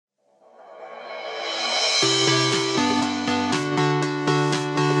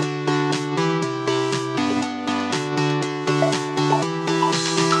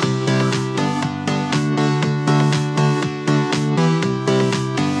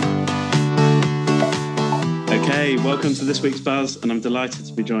Hey, welcome to this week's Buzz, and I'm delighted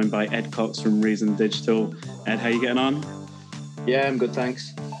to be joined by Ed Cox from Reason Digital. Ed, how are you getting on? Yeah, I'm good,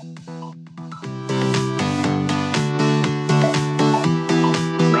 thanks.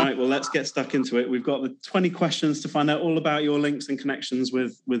 Right, well, let's get stuck into it. We've got the 20 questions to find out all about your links and connections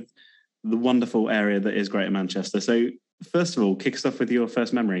with the wonderful area that is Greater Manchester. So, first of all, kick us off with your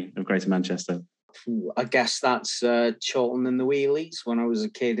first memory of Greater Manchester. I guess that's Chorlton and the Wheelies when I was a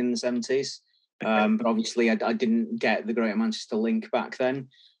kid in the 70s. But obviously, I didn't get the Greater Manchester link back then.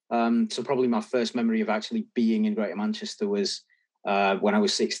 So probably my first memory of actually being in Greater Manchester was when I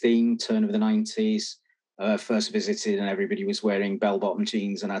was 16, turn of the 90s. First visited and everybody was wearing bell-bottom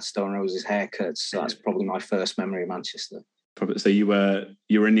jeans and had Stone Roses haircuts. So that's probably my first memory of Manchester. Probably. So you were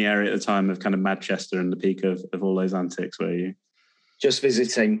in the area at the time of kind of Manchester and the peak of all those antics, were you? Just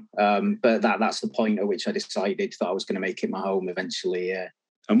visiting, but that's the point at which I decided that I was going to make it my home eventually, yeah.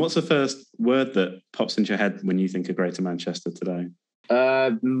 And what's the first word that pops into your head when you think of Greater Manchester today?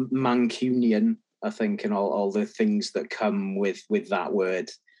 Mancunian, I think, and all the things that come with that word.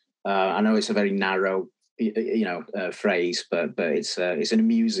 I know it's a very narrow, phrase, but it's an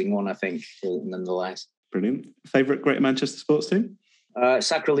amusing one, I think, nonetheless. Brilliant. Favourite Greater Manchester sports team?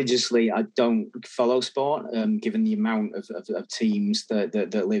 Sacrilegiously, I don't follow sport, given the amount of teams that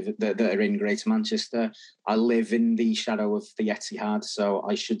are in Greater Manchester. I live in the shadow of the Etihad, so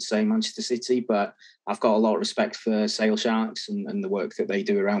I should say Manchester City, but I've got a lot of respect for Sale Sharks and the work that they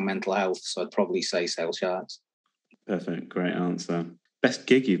do around mental health, so I'd probably say Sale Sharks. Perfect, great answer. Best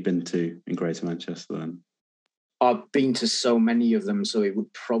gig you've been to in Greater Manchester then? I've been to so many of them, so it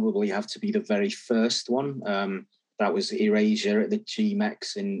would probably have to be the very first one. That was Erasure at the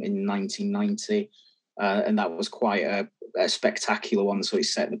GMEX in 1990. And that was quite a spectacular one. So it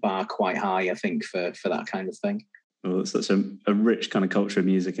set the bar quite high, I think, for that kind of thing. Well, it's such a rich kind of culture of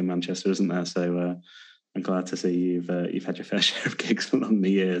music in Manchester, isn't there? So I'm glad to see you've had your fair share of gigs along the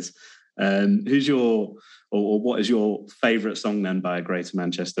years. Who's your, or what is your favourite song then by a Greater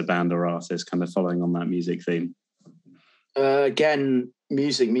Manchester band or artist, kind of following on that music theme? Again,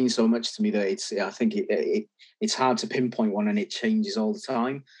 music means so much to me that I think it's hard to pinpoint one, and it changes all the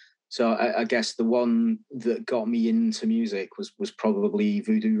time. So I guess the one that got me into music was probably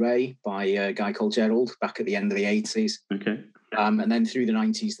Voodoo Ray by a guy called Gerald back at the end of the 80s. Okay. And then through the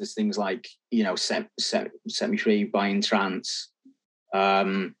 90s, there's things like, Set Me Free by Entrance,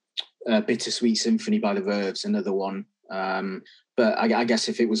 Bittersweet Symphony by the Verves, another one. But I guess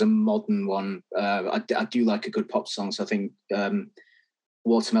if it was a modern one, I do like a good pop song. So I think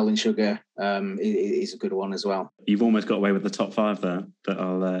Watermelon Sugar is a good one as well. You've almost got away with the top 5 there, but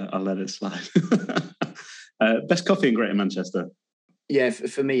I'll let it slide. Best coffee in Greater Manchester? Yeah,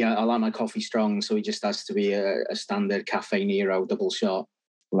 for me, I like my coffee strong, so it just has to be a standard Cafe Nero double shot.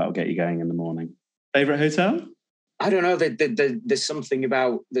 Well, that'll get you going in the morning. Favourite hotel? I don't know. There's something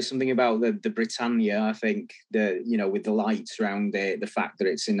about the Britannia. I think with the lights around it, the fact that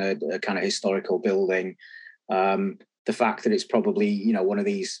it's in a kind of historical building, the fact that it's probably one of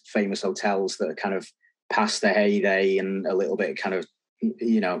these famous hotels that are kind of past their heyday and a little bit kind of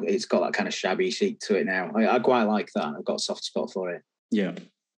it's got that kind of shabby chic to it now. I quite like that. I've got a soft spot for it. Yeah,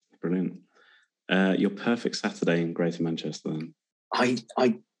 brilliant. Your perfect Saturday in Greater Manchester then? I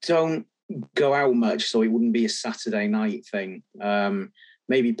don't go out much, so it wouldn't be a Saturday night thing.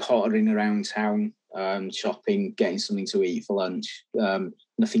 Maybe pottering around town, shopping, getting something to eat for lunch.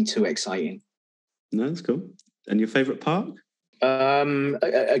 Nothing too exciting. No, that's cool. And your favourite park?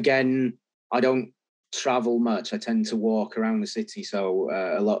 Again, I don't travel much. I tend to walk around the city, so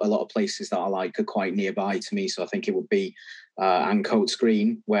a lot of places that I like are quite nearby to me. So I think it would be Ancoats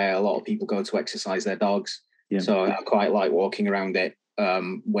Green, where a lot of people go to exercise their dogs. Yeah. So I quite like walking around it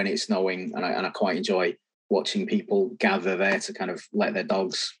when it's snowing, and I quite enjoy watching people gather there to kind of let their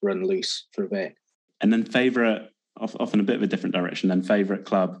dogs run loose for a bit. And then favourite, often a bit of a different direction, then favourite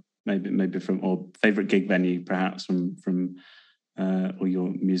club, maybe from, or favourite gig venue perhaps from all your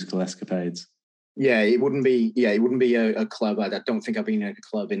musical escapades. Yeah, it wouldn't be a club. I don't think I've been in a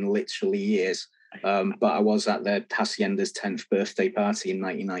club in literally years. But I was at the Hacienda's 10th birthday party in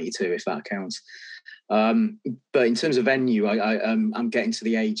 1992, if that counts. But in terms of venue, I'm getting to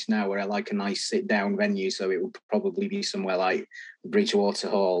the age now where I like a nice sit-down venue, so it would probably be somewhere like Bridgewater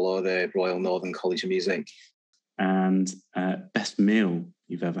Hall or the Royal Northern College of Music. And best meal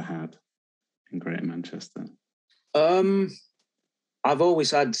you've ever had in Greater Manchester? I've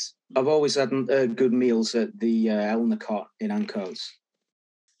always had good meals at the Elnicott in Ancoats.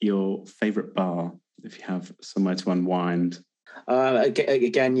 Your favourite bar, if you have somewhere to unwind?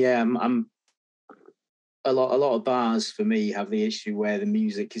 Again, yeah, a lot of bars for me have the issue where the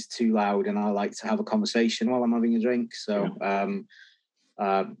music is too loud, and I like to have a conversation while I'm having a drink. So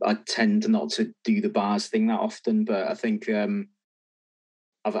I tend not to do the bars thing that often, but I think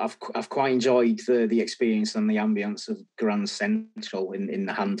I've quite enjoyed the experience and the ambience of Grand Central in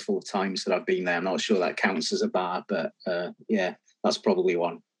the handful of times that I've been there. I'm not sure that counts as a bar, but yeah, that's probably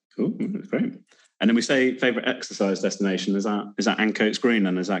one. Cool, that's great. And then we say favourite exercise destination, is that Ancoats Green,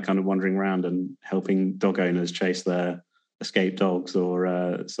 and is that kind of wandering around and helping dog owners chase their escaped dogs,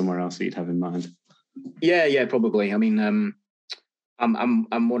 or somewhere else that you'd have in mind? Yeah, probably. I mean,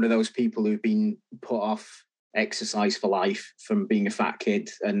 I'm one of those people who've been put off exercise for life from being a fat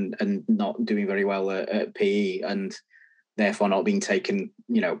kid and not doing very well at PE, and therefore not being taken,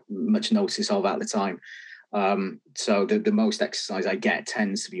 much notice of at the time. So the most exercise I get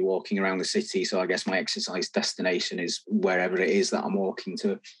tends to be walking around the city. So I guess my exercise destination is wherever it is that I'm walking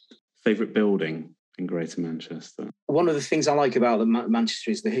to. Favourite building in Greater Manchester? One of the things I like about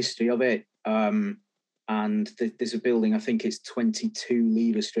Manchester is the history of it. And there's a building, I think it's 22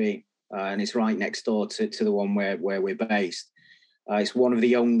 Lever Street, and it's right next door to the one where we're based. It's one of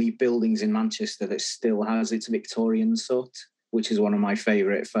the only buildings in Manchester that still has its Victorian soot, which is one of my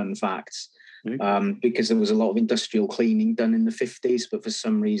favourite fun facts. Because there was a lot of industrial cleaning done in the 50s, but for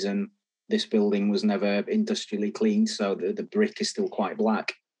some reason this building was never industrially cleaned, so the brick is still quite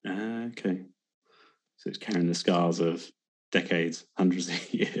black. Okay. So it's carrying the scars of decades, hundreds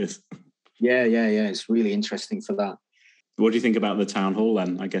of years. Yeah. It's really interesting for that. What do you think about the town hall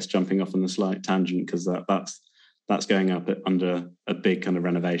then? I guess jumping off on a slight tangent, because that's going up under a big kind of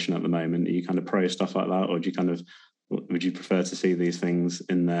renovation at the moment. Are you kind of pro stuff like that, or would you prefer to see these things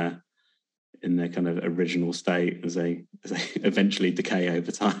in their kind of original state as they eventually decay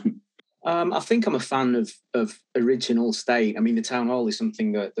over time? I think I'm a fan of original state. I mean, the town hall is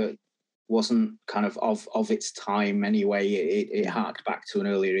something that wasn't kind of its time anyway. It harked back to an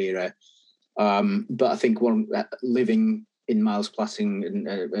earlier era. But I think living in Miles Platting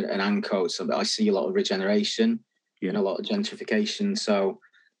and Ancoats, I see a lot of regeneration and a lot of gentrification. So,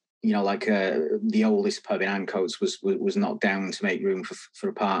 the oldest pub in Ancoats was knocked down to make room for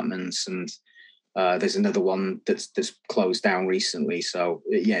apartments, and there's another one that's closed down recently. So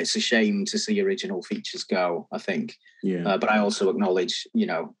yeah, it's a shame to see original features go, I think. Yeah. But I also acknowledge,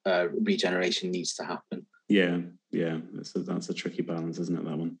 regeneration needs to happen. Yeah. That's a tricky balance, isn't it,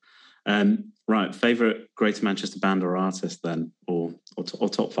 that one? Right, favourite Greater Manchester band or artist then, or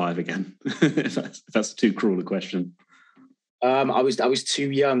top five again, if that's too cruel a question. I was too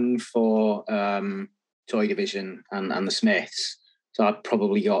young for Joy Division and the Smiths, so I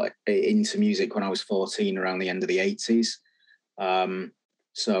probably got into music when I was 14, around the end of the 80s.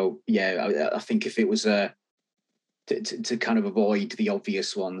 So yeah, I think if it was to kind of avoid the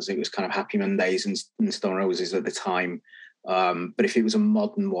obvious ones, it was kind of Happy Mondays and Stone Roses at the time. But if it was a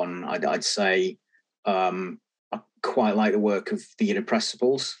modern one, I'd say I quite like the work of the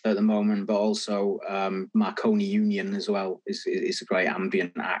Irrepressibles at the moment, but also Marconi Union as well is a great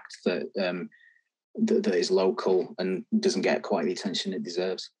ambient act that is local and doesn't get quite the attention it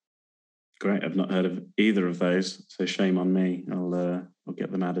deserves. Great, I've not heard of either of those, so shame on me. I'll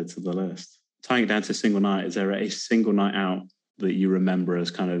get them added to the list. Tying it down to a single night, is there a single night out that you remember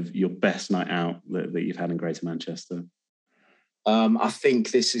as kind of your best night out that you've had in Greater Manchester? I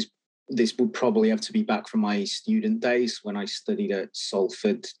think this would probably have to be back from my student days when I studied at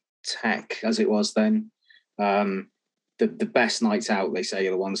Salford Tech, as it was then. The best nights out, they say,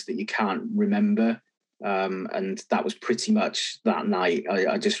 are the ones that you can't remember. And that was pretty much that night.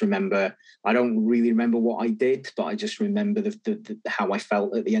 I just remember, I don't really remember what I did, but I just remember the how I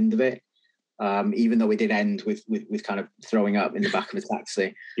felt at the end of it. Even though it did end with kind of throwing up in the back of a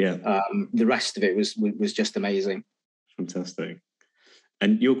taxi. Yeah. The rest of it was just amazing. Fantastic.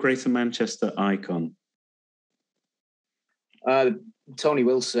 And your Greater Manchester icon? Tony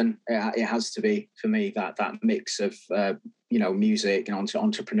Wilson. It has to be for me, that mix of music and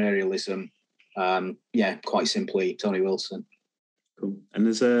entrepreneurialism. Quite simply, Tony Wilson. Cool. And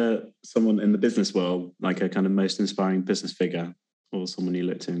is there someone in the business world, like a kind of most inspiring business figure, or someone you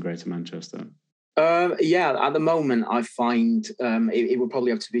look to in Greater Manchester? At the moment, I find it would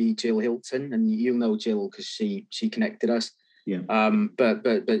probably have to be Jill Hilton, and you'll know Jill because she connected us. Yeah. But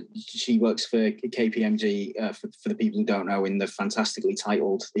she works for KPMG, for the people who don't know, in the fantastically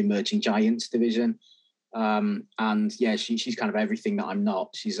titled Emerging Giants division. And yeah, she's kind of everything that I'm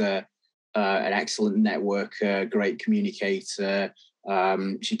not. She's an excellent networker, great communicator.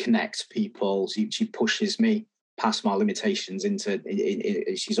 She connects people. She pushes me past my limitations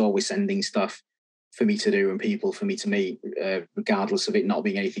she's always sending stuff for me to do and people for me to meet, regardless of it not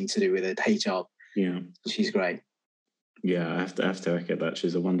being anything to do with a day job. Yeah. She's great. Yeah, I have to echo that.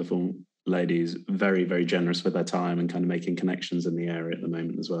 She's a wonderful lady who's very, very generous with her time and kind of making connections in the area at the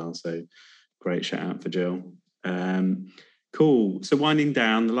moment as well. So great shout out for Jill. Cool. So winding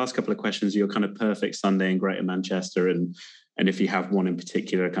down, the last couple of questions, your kind of perfect Sunday in Greater Manchester, and if you have one in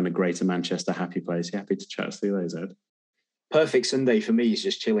particular, kind of Greater Manchester happy place, you happy to chat us through those, Ed? Perfect Sunday for me is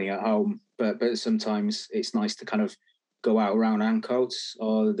just chilling at home, but sometimes it's nice to kind of go out around Ancoats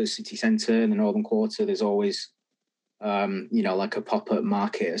or the city centre in the Northern Quarter. There's always, like a pop-up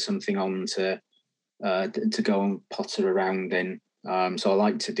market or something on to go and potter around in. So I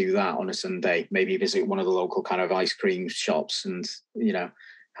like to do that on a Sunday, maybe visit one of the local kind of ice cream shops and,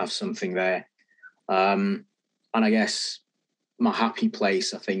 have something there. And I guess my happy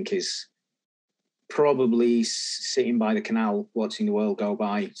place, I think, is probably sitting by the canal, watching the world go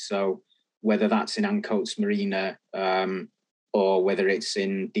by. So whether that's in Ancoats Marina or whether it's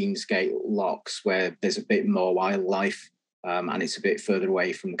in Deansgate Locks, where there's a bit more wildlife and it's a bit further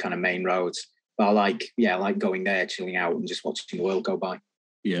away from the kind of main roads. But I like going there, chilling out and just watching the world go by.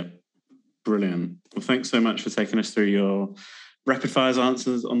 Yeah, brilliant. Well, thanks so much for taking us through your rapid fires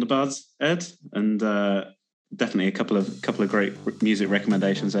answers on the buzz, Ed, and definitely a couple of great music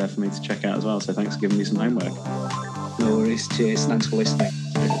recommendations there for me to check out as well. So thanks for giving me some homework. No worries. Cheers. Thanks for listening.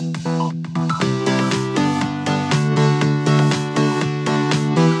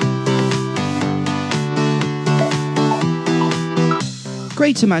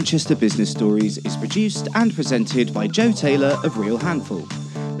 Greater Manchester Business Stories is produced and presented by Joe Taylor of Real Handful.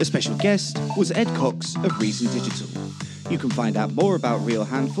 The special guest was Ed Cox of Reason Digital. You can find out more about Real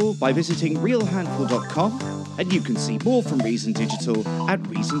Handful by visiting realhandful.com, and you can see more from Reason Digital at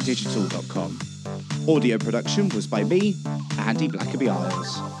reasondigital.com. Audio production was by me, Andy Blackaby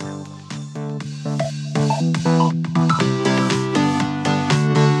Isles.